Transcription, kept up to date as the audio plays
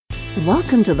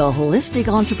Welcome to The Holistic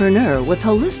Entrepreneur with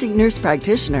holistic nurse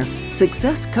practitioner,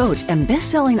 success coach, and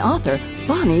best-selling author,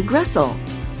 Bonnie Gressel.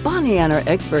 Bonnie and her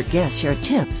expert guests share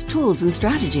tips, tools, and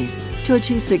strategies to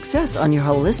achieve success on your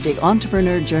holistic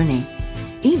entrepreneur journey.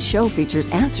 Each show features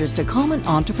answers to common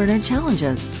entrepreneur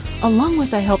challenges, along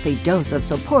with a healthy dose of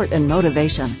support and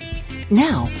motivation.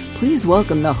 Now, please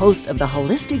welcome the host of The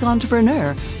Holistic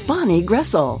Entrepreneur, Bonnie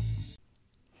Gressel.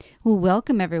 Well,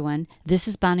 welcome everyone. This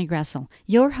is Bonnie Gressel,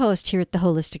 your host here at The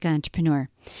Holistic Entrepreneur.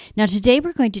 Now today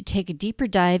we're going to take a deeper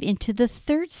dive into the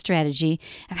third strategy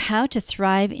of how to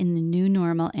thrive in the new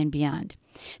normal and beyond.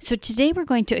 So today we're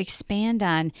going to expand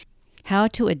on how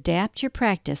to adapt your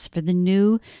practice for the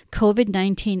new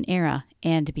COVID-19 era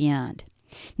and beyond.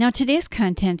 Now today's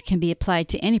content can be applied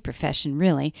to any profession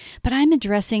really, but I'm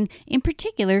addressing in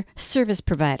particular service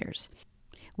providers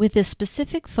with a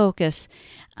specific focus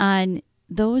on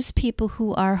those people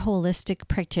who are holistic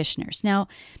practitioners. Now,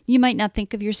 you might not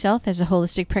think of yourself as a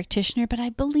holistic practitioner, but I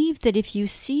believe that if you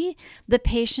see the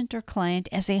patient or client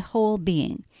as a whole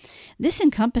being, this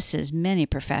encompasses many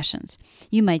professions.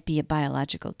 You might be a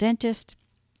biological dentist,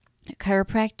 a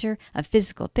chiropractor, a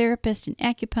physical therapist, an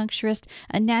acupuncturist,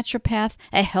 a naturopath,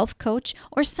 a health coach,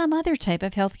 or some other type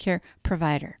of healthcare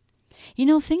provider. You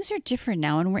know, things are different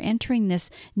now and we're entering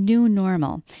this new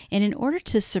normal. And in order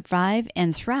to survive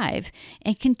and thrive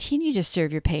and continue to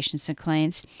serve your patients and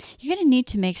clients, you're going to need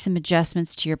to make some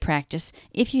adjustments to your practice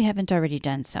if you haven't already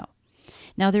done so.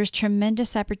 Now, there's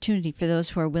tremendous opportunity for those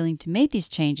who are willing to make these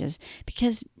changes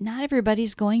because not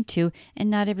everybody's going to, and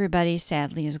not everybody,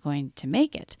 sadly, is going to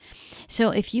make it.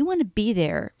 So if you want to be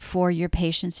there for your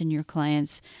patients and your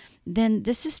clients, then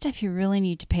this is stuff you really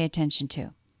need to pay attention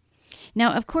to.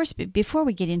 Now, of course, before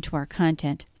we get into our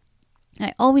content,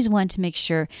 I always want to make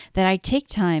sure that I take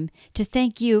time to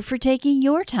thank you for taking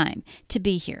your time to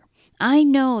be here. I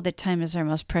know that time is our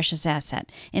most precious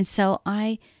asset, and so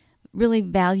I really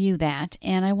value that,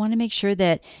 and I want to make sure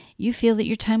that you feel that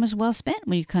your time was well spent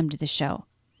when you come to the show.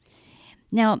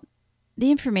 Now, the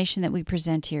information that we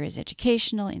present here is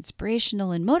educational,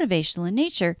 inspirational, and motivational in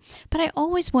nature, but I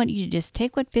always want you to just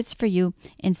take what fits for you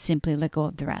and simply let go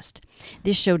of the rest.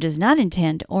 This show does not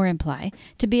intend or imply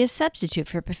to be a substitute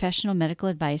for professional medical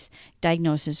advice,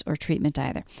 diagnosis, or treatment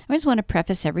either. I always want to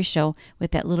preface every show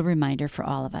with that little reminder for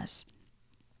all of us.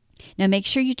 Now make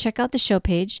sure you check out the show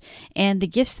page and the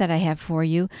gifts that I have for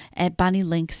you at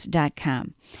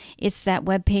bonnielinks.com. It's that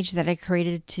webpage that I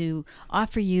created to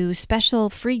offer you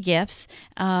special free gifts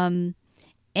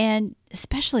and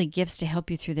especially gifts to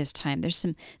help you through this time. There's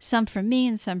some from me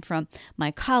and some from my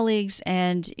colleagues,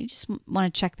 and you just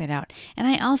want to check that out. And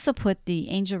I also put the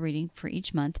angel reading for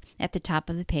each month at the top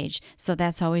of the page, so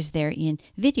that's always there in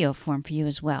video form for you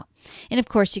as well. And of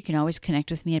course, you can always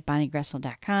connect with me at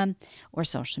bonniegressel.com or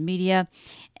social media.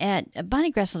 At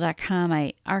bonniegressel.com,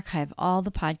 I archive all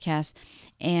the podcasts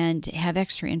and have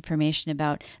extra information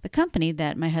about the company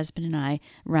that my husband and I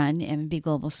run, M&B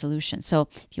Global Solutions. So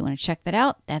if you want to check that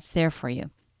out, that's there for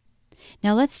you.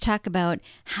 Now let's talk about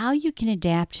how you can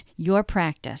adapt your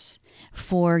practice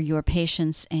for your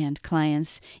patients and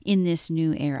clients in this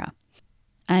new era.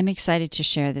 I'm excited to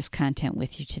share this content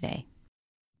with you today.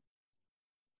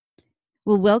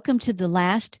 Well, welcome to the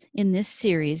last in this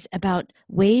series about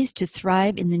ways to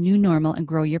thrive in the new normal and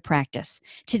grow your practice.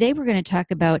 Today we're going to talk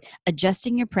about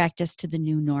adjusting your practice to the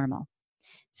new normal.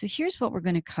 So here's what we're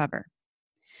going to cover.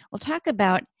 We'll talk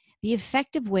about the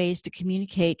effective ways to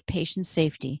communicate patient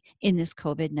safety in this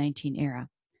COVID-19 era.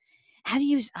 How to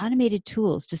use automated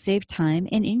tools to save time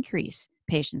and increase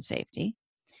patient safety.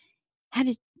 How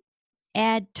to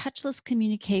add touchless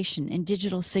communication and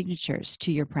digital signatures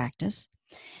to your practice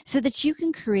so that you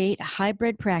can create a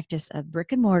hybrid practice of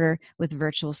brick and mortar with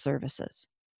virtual services.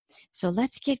 So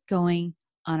let's get going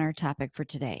on our topic for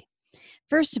today.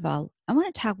 First of all, I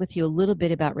want to talk with you a little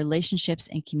bit about relationships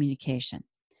and communication.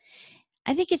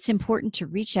 I think it's important to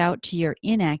reach out to your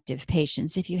inactive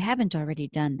patients if you haven't already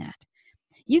done that.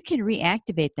 You can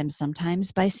reactivate them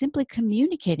sometimes by simply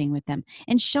communicating with them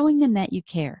and showing them that you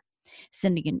care.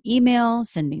 Sending an email,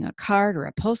 sending a card or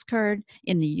a postcard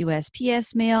in the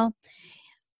USPS mail,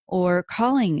 or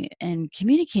calling and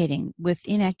communicating with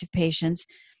inactive patients,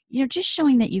 just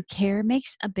showing that you care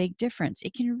makes a big difference.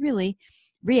 It can really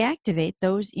reactivate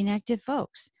those inactive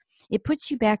folks. It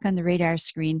puts you back on the radar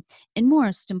screen, and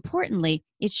most importantly,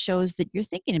 it shows that you're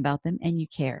thinking about them and you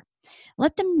care.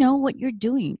 Let them know what you're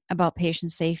doing about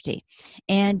patient safety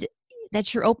and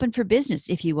that you're open for business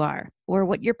if you are, or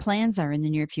what your plans are in the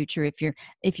near future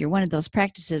if you're one of those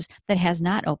practices that has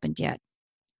not opened yet.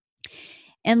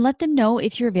 And let them know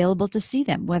if you're available to see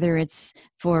them, whether it's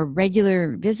for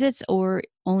regular visits or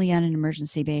only on an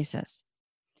emergency basis.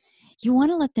 You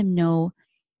want to let them know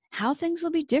how things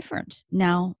will be different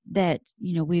now that,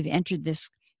 we've entered this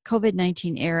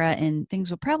COVID-19 era and things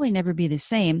will probably never be the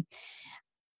same.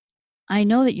 I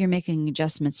know that you're making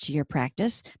adjustments to your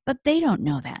practice, but they don't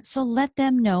know that. So let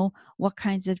them know what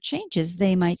kinds of changes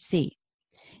they might see.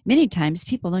 Many times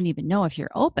people don't even know if you're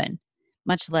open,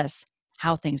 much less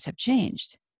how things have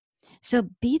changed. So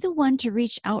be the one to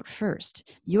reach out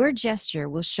first. Your gesture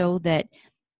will show that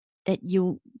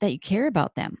you care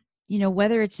about them.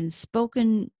 Whether it's in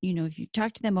spoken, if you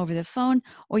talk to them over the phone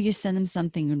or you send them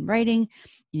something in writing,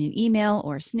 in an email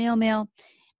or snail mail,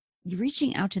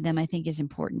 reaching out to them, I think, is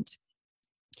important.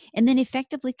 And then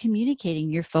effectively communicating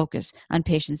your focus on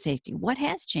patient safety. What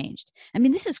has changed? I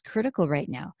mean, this is critical right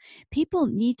now. People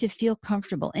need to feel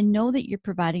comfortable and know that you're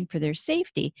providing for their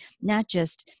safety, not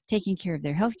just taking care of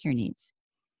their healthcare needs.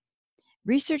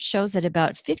 Research shows that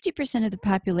about 50% of the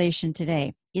population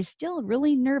today is still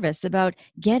really nervous about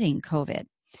getting COVID,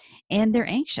 and they're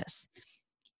anxious.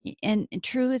 And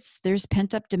true, there's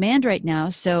pent-up demand right now.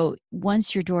 So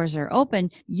once your doors are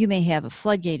open, you may have a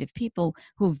floodgate of people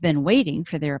who've been waiting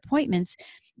for their appointments.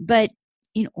 But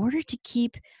in order to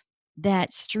keep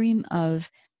that stream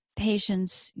of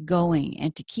patients going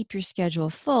and to keep your schedule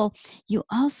full, you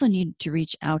also need to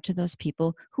reach out to those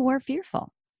people who are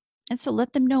fearful. And so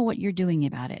let them know what you're doing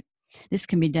about it. This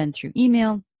can be done through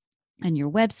email, on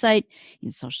your website, in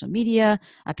social media,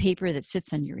 a paper that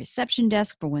sits on your reception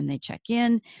desk for when they check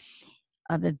in,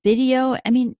 the video. I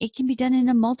mean, it can be done in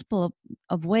a multiple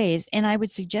of ways. And I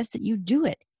would suggest that you do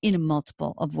it in a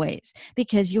multiple of ways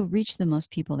because you'll reach the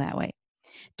most people that way.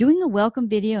 Doing a welcome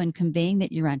video and conveying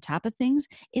that you're on top of things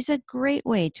is a great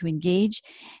way to engage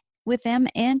with them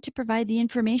and to provide the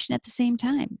information at the same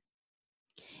time.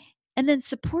 And then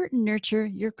support and nurture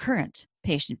your current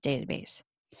patient database.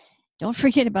 Don't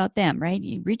forget about them, right?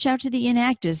 You reach out to the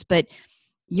inactives, but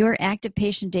your active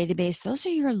patient database, those are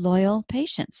your loyal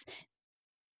patients.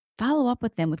 Follow up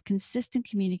with them with consistent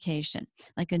communication,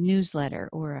 like a newsletter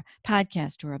or a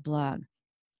podcast or a blog.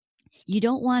 You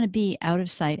don't want to be out of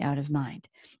sight, out of mind.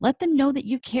 Let them know that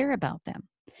you care about them.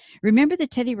 Remember the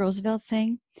Teddy Roosevelt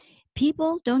saying,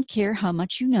 people don't care how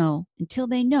much you know until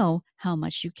they know how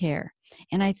much you care.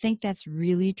 And I think that's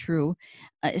really true,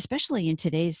 especially in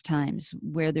today's times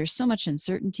where there's so much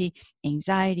uncertainty,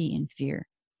 anxiety, and fear.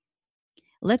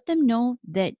 Let them know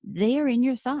that they are in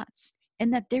your thoughts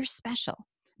and that they're special.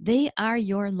 They are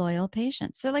your loyal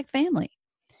patients. They're like family.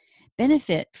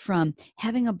 Benefit from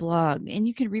having a blog, and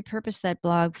you can repurpose that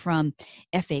blog from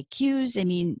FAQs. I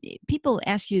mean, people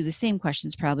ask you the same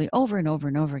questions probably over and over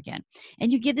and over again,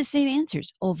 and you give the same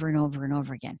answers over and over and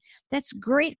over again. That's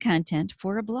great content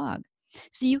for a blog.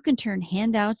 So you can turn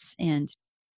handouts and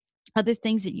other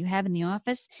things that you have in the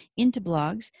office into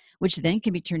blogs, which then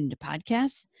can be turned into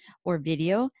podcasts or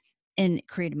video and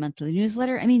create a monthly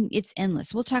newsletter. I mean, it's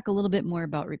endless. We'll talk a little bit more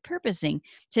about repurposing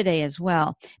today as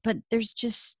well, but there's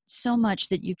just so much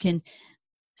that you can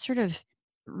sort of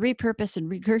repurpose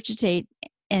and regurgitate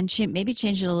and maybe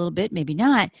change it a little bit, maybe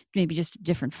not, maybe just a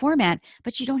different format,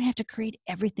 but you don't have to create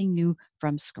everything new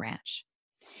from scratch.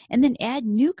 And then add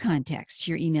new contacts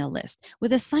to your email list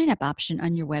with a sign-up option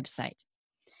on your website.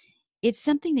 It's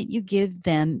something that you give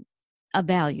them a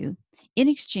value in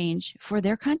exchange for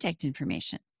their contact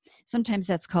information. Sometimes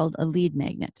that's called a lead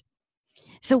magnet.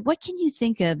 So what can you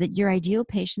think of that your ideal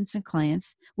patients and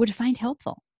clients would find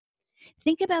helpful?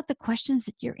 Think about the questions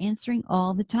that you're answering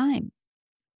all the time.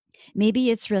 Maybe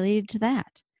it's related to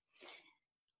that.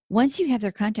 Once you have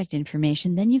their contact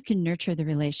information, then you can nurture the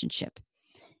relationship.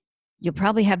 You'll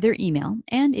probably have their email,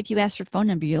 and if you ask for phone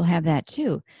number, you'll have that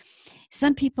too.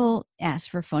 Some people ask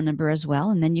for a phone number as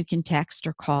well, and then you can text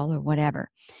or call or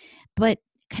whatever. But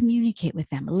communicate with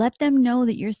them. Let them know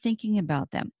that you're thinking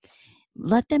about them.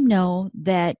 Let them know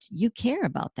that you care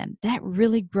about them. That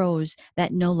really grows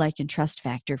that know, like, and trust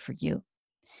factor for you.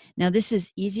 Now, this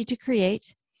is easy to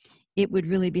create. It would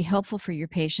really be helpful for your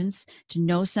patients to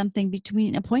know something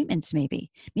between appointments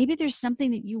maybe. Maybe there's something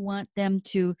that you want them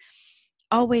to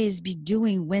always be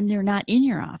doing when they're not in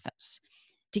your office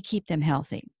to keep them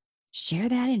healthy. Share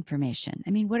that information.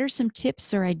 I mean, what are some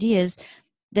tips or ideas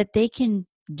that they can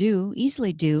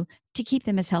easily do to keep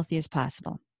them as healthy as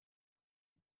possible?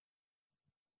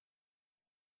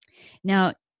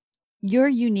 Now, your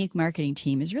unique marketing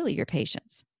team is really your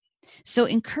patients. So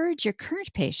encourage your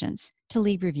current patients to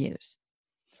leave reviews.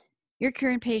 Your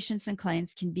current patients and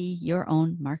clients can be your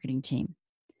own marketing team,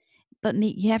 but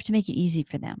you have to make it easy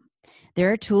for them.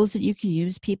 There are tools that you can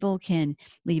use. People can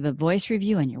leave a voice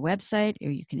review on your website, or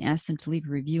you can ask them to leave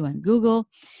a review on Google.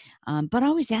 But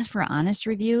always ask for an honest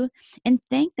review and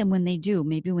thank them when they do.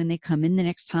 Maybe when they come in the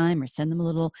next time, or send them a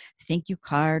little thank you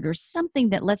card or something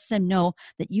that lets them know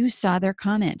that you saw their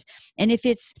comment. And if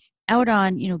it's out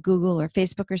on, Google or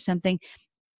Facebook or something,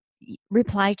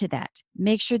 reply to that.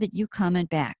 Make sure that you comment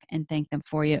back and thank them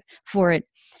for it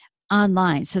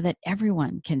online so that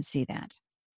everyone can see that.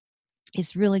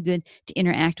 It's really good to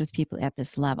interact with people at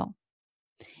this level.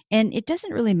 And it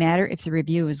doesn't really matter if the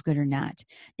review is good or not,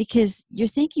 because you're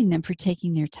thanking them for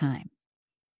taking their time.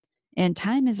 And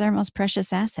time is our most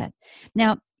precious asset.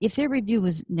 Now, if their review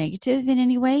was negative in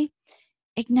any way,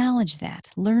 acknowledge that.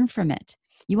 Learn from it.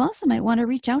 You also might want to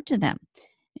reach out to them.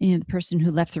 The person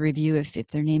who left the review, if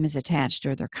their name is attached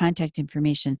or their contact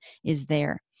information is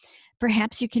there.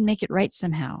 Perhaps you can make it right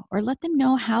somehow, or let them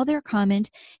know how their comment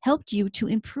helped you to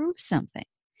improve something,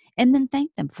 and then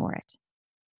thank them for it.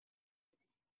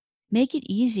 Make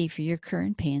it easy for your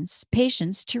current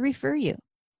patients to refer you.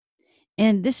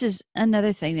 And this is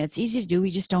another thing that's easy to do. We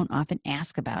just don't often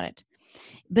ask about it.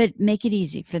 But make it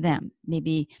easy for them.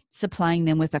 Maybe supplying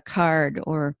them with a card,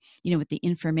 or, with the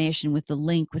information, with the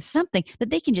link, with something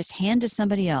that they can just hand to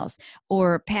somebody else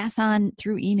or pass on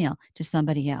through email to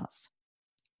somebody else.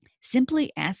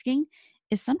 Simply asking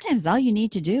is sometimes all you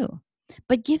need to do,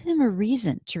 but give them a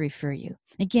reason to refer you.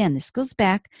 Again, this goes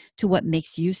back to what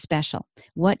makes you special.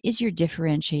 What is your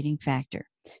differentiating factor?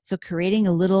 So creating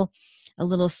a little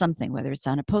something, whether it's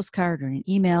on a postcard or an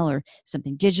email or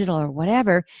something digital or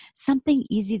whatever, something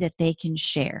easy that they can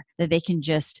share, that they can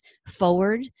just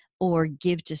forward or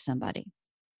give to somebody.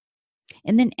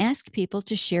 And then ask people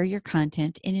to share your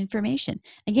content and information.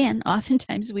 Again,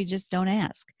 oftentimes we just don't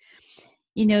ask.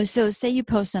 So say you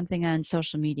post something on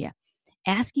social media.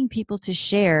 Asking people to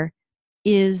share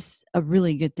is a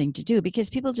really good thing to do, because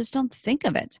people just don't think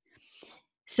of it.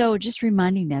 So just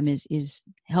reminding them is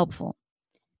helpful.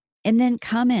 And then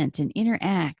comment and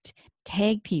interact,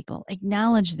 tag people,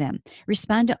 acknowledge them,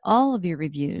 respond to all of your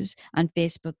reviews on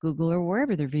Facebook, Google, or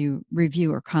wherever the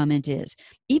review or comment is.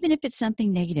 Even if it's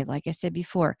something negative, like I said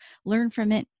before, learn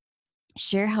from it,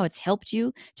 share how it's helped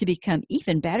you to become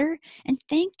even better, and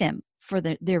thank them for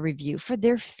their review, for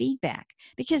their feedback,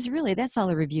 because really that's all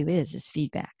a review is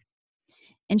feedback.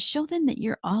 And show them that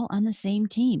you're all on the same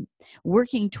team,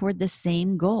 working toward the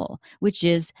same goal, which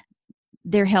is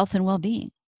their health and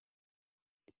well-being.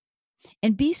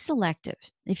 And be selective.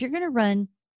 If you're going to run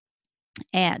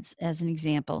ads, as an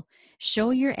example, show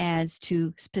your ads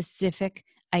to specific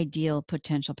ideal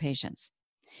potential patients.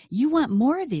 You want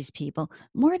more of these people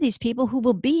who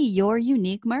will be your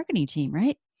unique marketing team,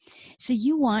 right? So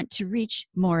you want to reach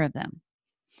more of them.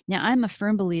 Now, I'm a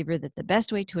firm believer that the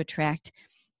best way to attract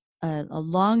a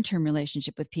long-term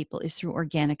relationship with people is through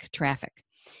organic traffic,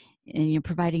 and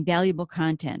providing valuable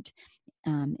content,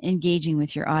 engaging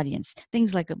with your audience,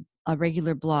 things like a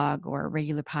regular blog or a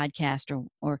regular podcast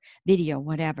or video,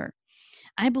 whatever.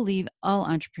 I believe all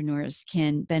entrepreneurs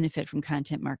can benefit from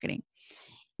content marketing.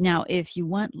 Now, if you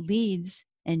want leads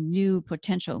and new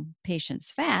potential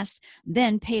patients fast,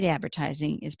 then paid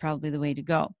advertising is probably the way to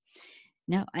go.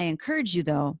 Now, I encourage you,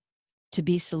 though, to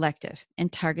be selective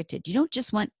and targeted. You don't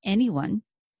just want anyone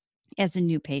as a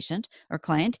new patient or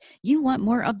client. You want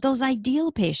more of those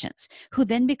ideal patients who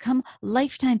then become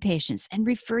lifetime patients and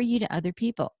refer you to other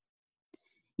people.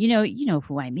 You know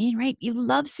who I mean, right? You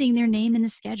love seeing their name in the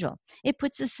schedule. It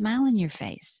puts a smile on your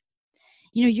face.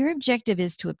 Your objective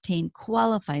is to obtain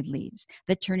qualified leads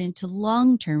that turn into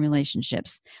long-term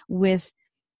relationships with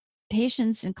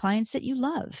patients and clients that you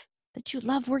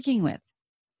love working with.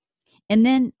 And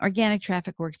then organic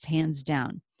traffic works hands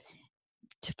down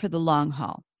for the long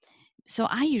haul. So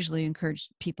I usually encourage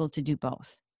people to do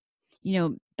both.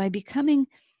 By becoming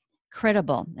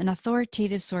credible, an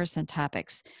authoritative source on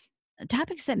topics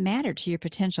that matter to your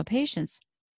potential patients,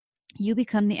 you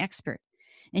become the expert.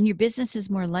 And your business is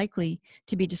more likely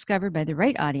to be discovered by the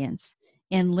right audience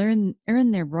and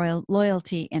earn their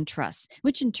loyalty and trust,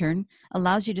 which in turn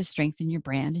allows you to strengthen your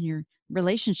brand and your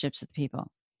relationships with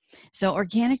people. So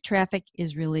organic traffic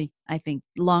is really, I think,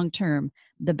 long-term,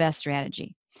 the best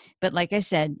strategy. But like I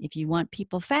said, if you want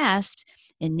people fast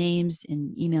and names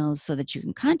and emails so that you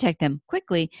can contact them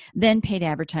quickly, then paid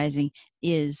advertising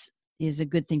is a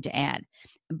good thing to add.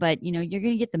 But, you're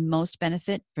going to get the most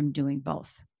benefit from doing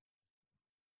both.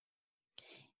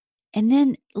 And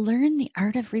then learn the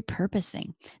art of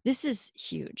repurposing. This is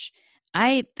huge.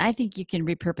 I think you can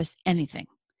repurpose anything.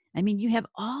 I mean, you have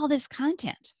all this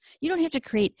content. You don't have to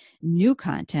create new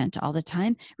content all the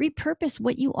time. Repurpose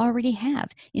what you already have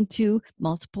into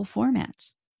multiple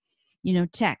formats.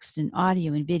 text and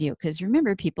audio and video, because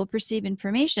remember, people perceive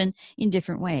information in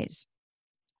different ways.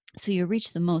 So you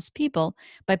reach the most people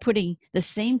by putting the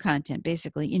same content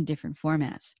basically in different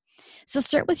formats. So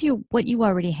start with what you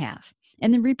already have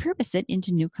and then repurpose it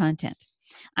into new content.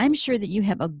 I'm sure that you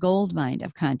have a gold mine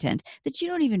of content that you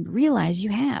don't even realize you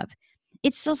have.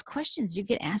 It's those questions you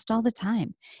get asked all the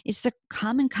time. It's the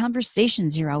common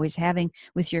conversations you're always having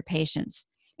with your patients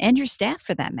and your staff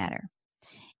for that matter.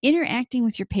 Interacting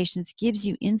with your patients gives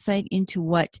you insight into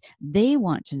what they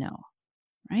want to know,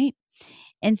 right?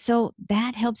 And so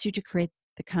that helps you to create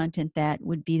the content that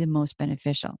would be the most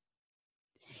beneficial.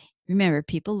 Remember,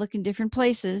 people look in different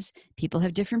places. People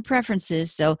have different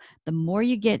preferences. So the more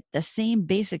you get the same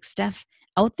basic stuff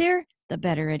out there, the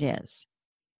better it is.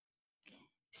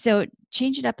 So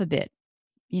change it up a bit.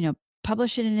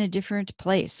 Publish it in a different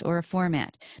place or a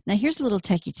format. Now, here's a little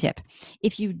techie tip.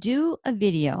 If you do a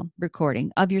video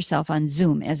recording of yourself on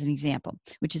Zoom, as an example,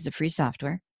 which is a free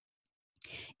software,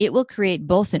 it will create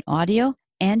both an audio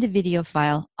and a video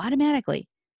file automatically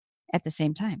at the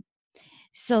same time.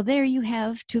 So there you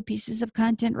have two pieces of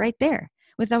content right there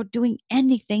without doing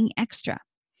anything extra.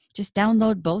 Just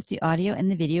download both the audio and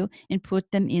the video and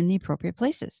put them in the appropriate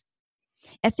places.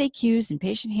 FAQs and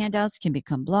patient handouts can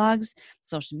become blogs,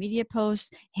 social media posts,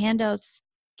 handouts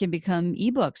can become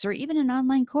ebooks, or even an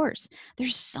online course.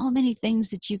 There's so many things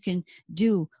that you can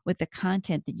do with the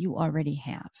content that you already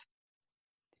have.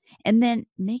 And then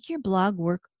make your blog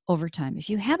work over time. If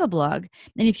you have a blog,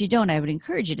 and if you don't, I would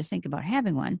encourage you to think about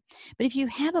having one. But if you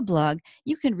have a blog,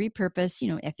 you can repurpose,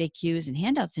 FAQs and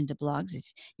handouts into blogs if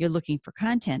you're looking for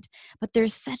content. But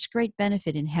there's such great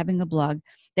benefit in having a blog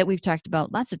that we've talked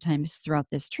about lots of times throughout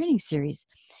this training series.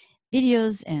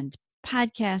 Videos and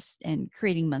podcasts and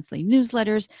creating monthly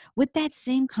newsletters with that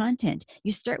same content.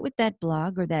 You start with that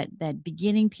blog or that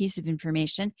beginning piece of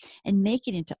information and make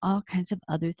it into all kinds of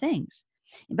other things.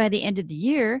 And by the end of the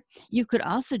year, you could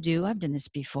also do, I've done this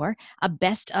before, a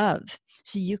best of.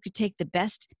 So you could take the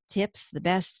best tips, the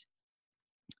best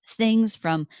things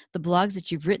from the blogs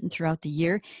that you've written throughout the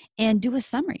year and do a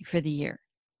summary for the year,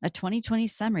 a 2020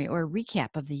 summary or a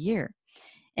recap of the year.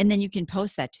 And then you can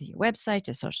post that to your website,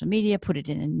 to social media, put it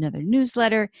in another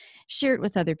newsletter, share it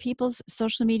with other people's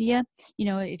social media.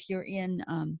 If you're in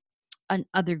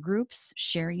other groups,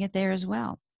 sharing it there as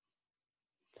well.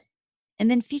 And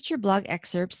then feature blog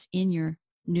excerpts in your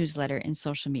newsletter and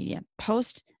social media.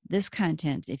 Post this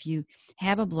content. If you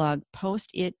have a blog,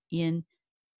 post it in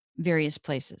various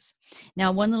places.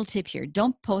 Now, one little tip here,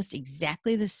 don't post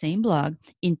exactly the same blog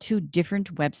in two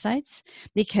different websites,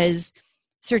 because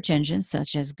search engines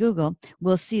such as Google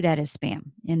will see that as spam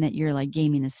and that you're like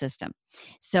gaming the system.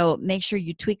 So make sure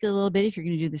you tweak it a little bit if you're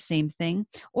going to do the same thing,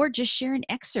 or just share an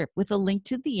excerpt with a link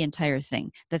to the entire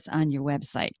thing that's on your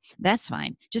website. That's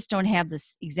fine. Just don't have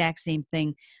this exact same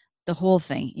thing, the whole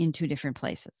thing, in two different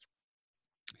places.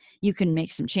 You can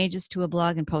make some changes to a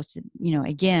blog and post it,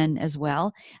 again as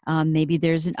well. Maybe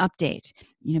there's an update.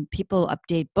 People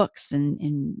update books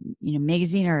and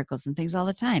magazine articles and things all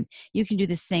the time. You can do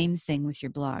the same thing with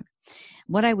your blog.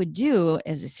 What I would do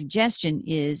as a suggestion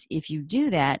is, if you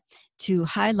do that, to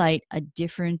highlight a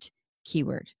different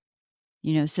keyword,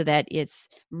 so that it's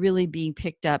really being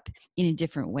picked up in a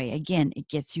different way. Again, it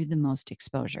gets you the most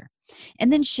exposure.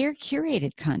 And then share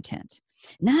curated content.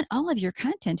 Not all of your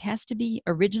content has to be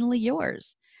originally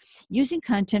yours. Using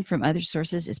content from other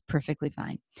sources is perfectly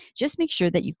fine. Just make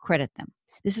sure that you credit them.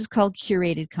 This is called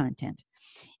curated content.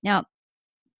 Now,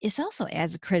 this also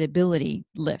adds a credibility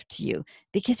lift to you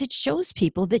because it shows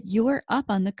people that you're up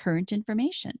on the current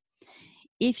information.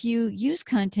 If you use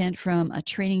content from a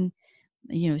training,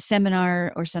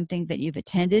 seminar or something that you've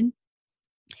attended,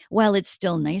 while it's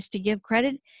still nice to give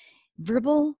credit,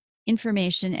 verbal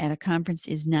information at a conference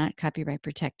is not copyright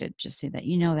protected, just so that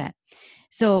you know that.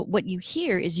 So what you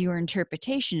hear is your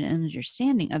interpretation and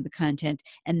understanding of the content,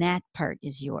 and that part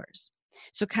is yours.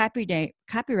 So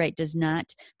copyright does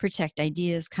not protect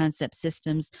ideas, concepts,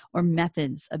 systems, or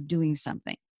methods of doing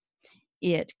something.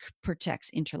 It protects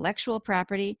intellectual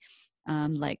property,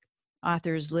 like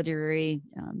authors, literary,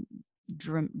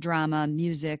 drama,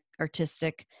 music,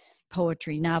 artistic,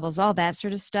 poetry, novels, all that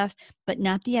sort of stuff, but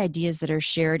not the ideas that are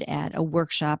shared at a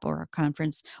workshop or a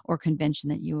conference or convention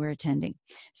that you were attending.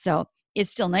 So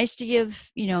it's still nice to give,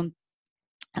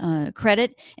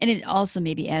 credit, and it also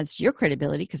maybe adds to your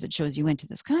credibility because it shows you went to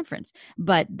this conference,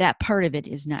 but that part of it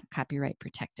is not copyright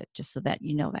protected, just so that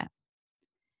you know that.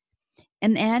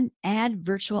 And then add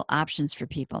virtual options for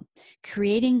people.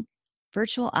 Creating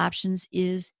virtual options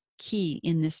is key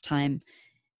in this time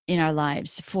in our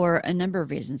lives for a number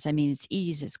of reasons. I mean, it's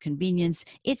ease, it's convenience,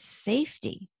 it's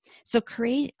safety. So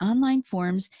create online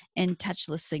forms and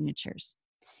touchless signatures.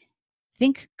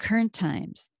 Think current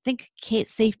times. Think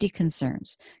safety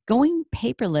concerns. Going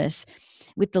paperless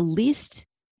with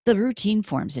the routine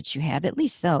forms that you have, at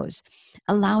least those.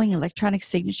 Allowing electronic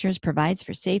signatures provides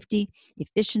for safety,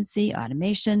 efficiency,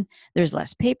 automation. There's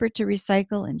less paper to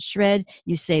recycle and shred.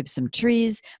 You save some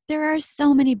trees. There are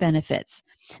so many benefits.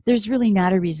 There's really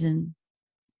not a reason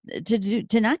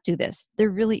to not do this. There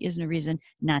really isn't a reason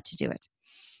not to do it.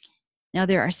 Now,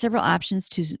 there are several options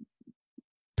to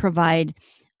provide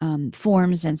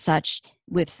forms and such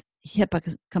with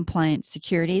HIPAA compliant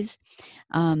securities.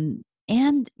 And,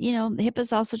 HIPAA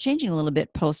is also changing a little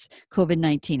bit post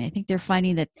COVID-19. I think they're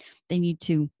finding that they need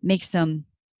to make some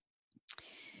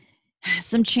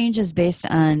changes based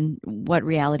on what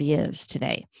reality is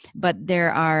today. But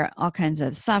there are all kinds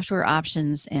of software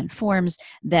options and forms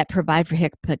that provide for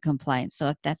HIPAA compliance. So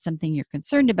if that's something you're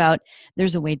concerned about,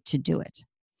 there's a way to do it.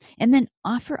 And then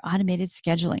offer automated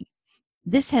scheduling.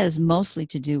 This has mostly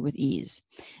to do with ease.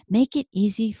 Make it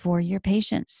easy for your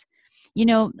patients. A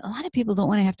lot of people don't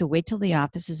want to have to wait till the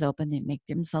office is open. They make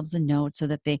themselves a note so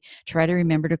that they try to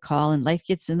remember to call, and life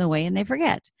gets in the way and they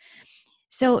forget.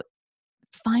 So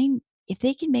if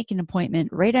they can make an appointment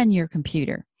right on your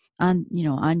computer, on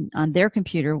their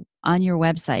computer, on your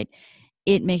website,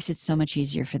 it makes it so much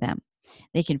easier for them.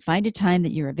 They can find a time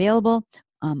that you're available.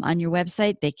 On your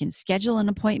website, they can schedule an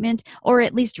appointment, or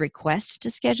at least request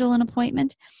to schedule an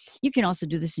appointment. You can also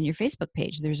do this in your Facebook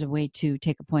page. There's a way to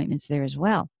take appointments there as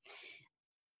well.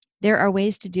 There are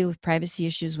ways to deal with privacy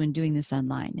issues when doing this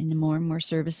online, and more and more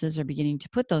services are beginning to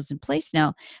put those in place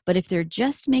now. But if they're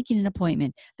just making an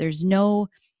appointment, there's no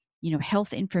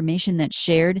health information that's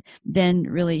shared, then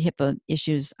really HIPAA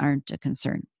issues aren't a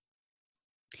concern.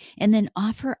 And then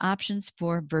offer options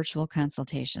for virtual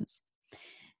consultations.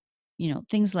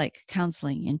 Things like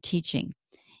counseling and teaching.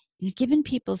 Given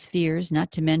people's fears,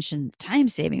 not to mention the time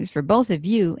savings for both of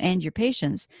you and your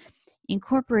patients,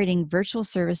 incorporating virtual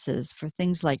services for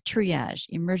things like triage,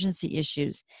 emergency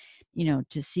issues,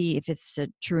 to see if it's a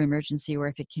true emergency or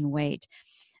if it can wait.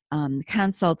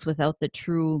 Consults without the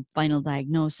true final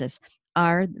diagnosis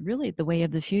are really the way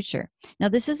of the future. Now,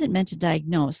 this isn't meant to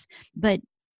diagnose, but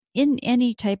in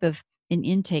any type of an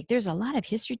intake, there's a lot of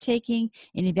history taking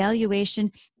and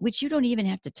evaluation, which you don't even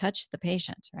have to touch the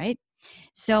patient, right?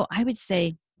 So I would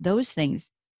say those things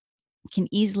can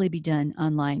easily be done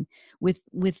online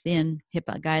within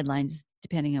HIPAA guidelines,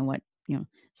 depending on what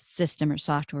system or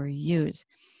software you use.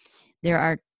 There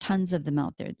are tons of them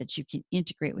out there that you can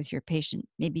integrate with your patient.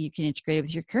 Maybe you can integrate it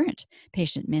with your current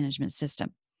patient management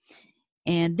system.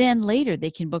 And then later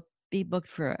they can be booked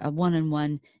for a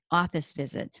one-on-one office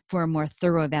visit for a more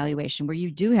thorough evaluation where you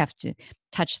do have to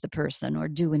touch the person or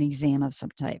do an exam of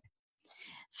some type.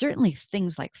 Certainly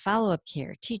things like follow-up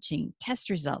care, teaching, test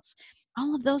results,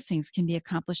 all of those things can be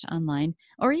accomplished online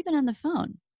or even on the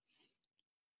phone.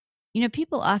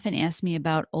 People often ask me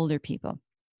about older people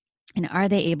and are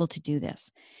they able to do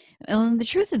this? And the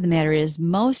truth of the matter is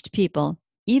most people,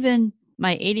 even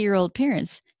my 80-year-old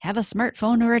parents, have a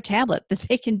smartphone or a tablet that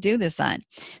they can do this on.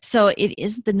 So it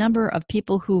is the number of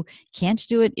people who can't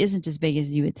do it isn't as big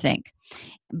as you would think.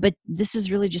 But this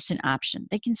is really just an option.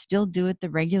 They can still do it the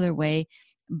regular way,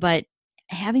 but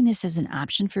having this as an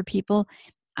option for people,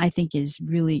 I think, is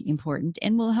really important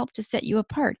and will help to set you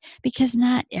apart because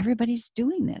not everybody's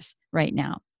doing this right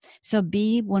now. So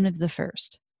be one of the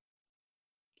first.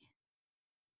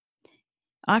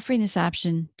 Offering this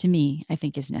option to me, I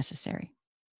think, is necessary,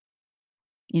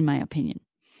 in my opinion.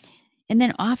 And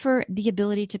then offer the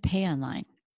ability to pay online.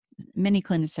 Many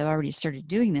clinics have already started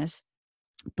doing this,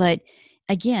 but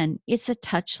again, it's a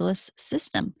touchless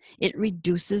system. It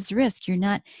reduces risk. You're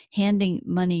not handing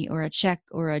money or a check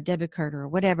or a debit card or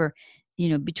whatever,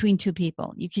 between two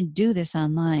people. You can do this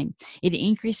online. It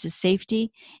increases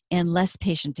safety and less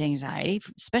patient anxiety,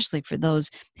 especially for those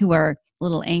who are a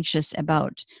little anxious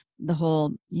about the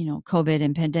whole, COVID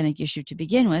and pandemic issue to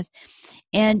begin with.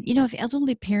 And, if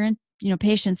elderly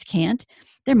patients can't,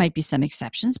 there might be some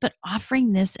exceptions, but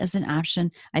offering this as an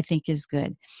option, I think, is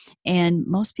good. And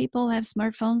most people have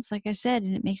smartphones, like I said,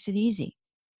 and it makes it easy.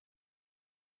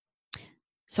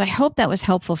 So I hope that was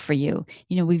helpful for you.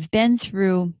 We've been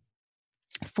through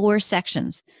 4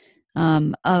 sections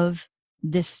of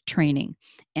this training,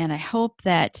 and I hope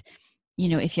that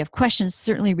if you have questions,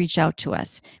 certainly reach out to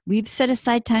us. We've set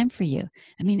aside time for you.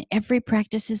 I mean, every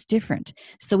practice is different.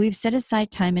 So we've set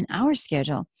aside time in our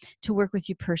schedule to work with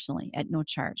you personally at no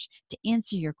charge, to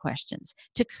answer your questions,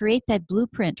 to create that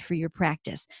blueprint for your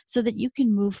practice so that you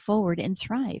can move forward and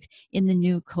thrive in the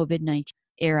new COVID-19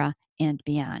 era and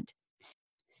beyond.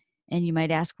 And you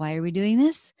might ask, why are we doing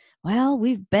this? Well,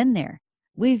 we've been there.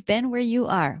 We've been where you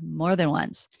are more than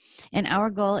once. And our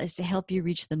goal is to help you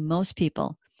reach the most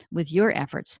people with your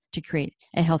efforts to create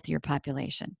a healthier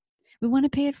population. We want to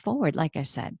pay it forward, like I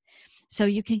said, so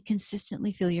you can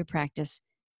consistently fill your practice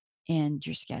and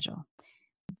your schedule.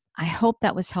 I hope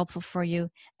that was helpful for you.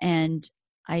 And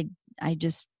I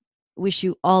just wish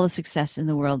you all the success in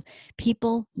the world.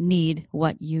 People need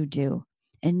what you do.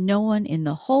 And no one in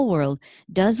the whole world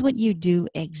does what you do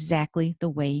exactly the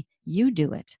way you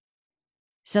do it.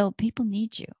 So people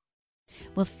need you.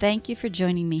 Well, thank you for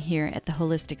joining me here at the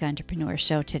Holistic Entrepreneur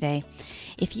Show today.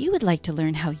 If you would like to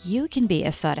learn how you can be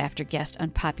a sought-after guest on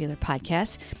popular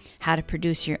podcasts, how to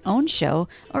produce your own show,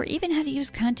 or even how to use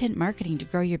content marketing to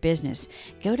grow your business,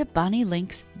 go to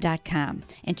bonnielinks.com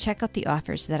and check out the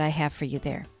offers that I have for you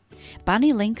there.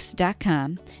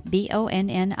 bonnielinks.com,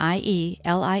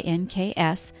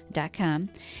 BONNIELINKS.com,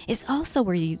 is also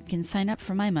where you can sign up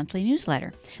for my monthly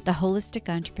newsletter, the Holistic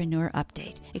Entrepreneur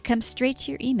Update. It comes straight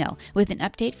to your email with an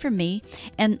update from me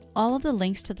and all of the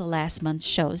links to the last month's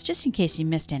shows, just in case you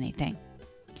missed anything.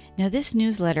 Now, this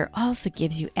newsletter also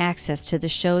gives you access to the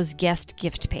show's guest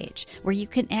gift page, where you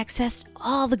can access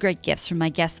all the great gifts from my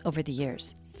guests over the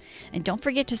years. And don't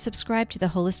forget to subscribe to The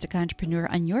Holistic Entrepreneur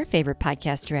on your favorite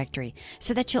podcast directory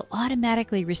so that you'll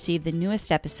automatically receive the newest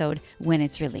episode when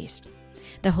it's released.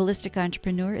 The Holistic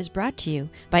Entrepreneur is brought to you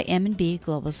by M&B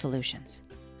Global Solutions.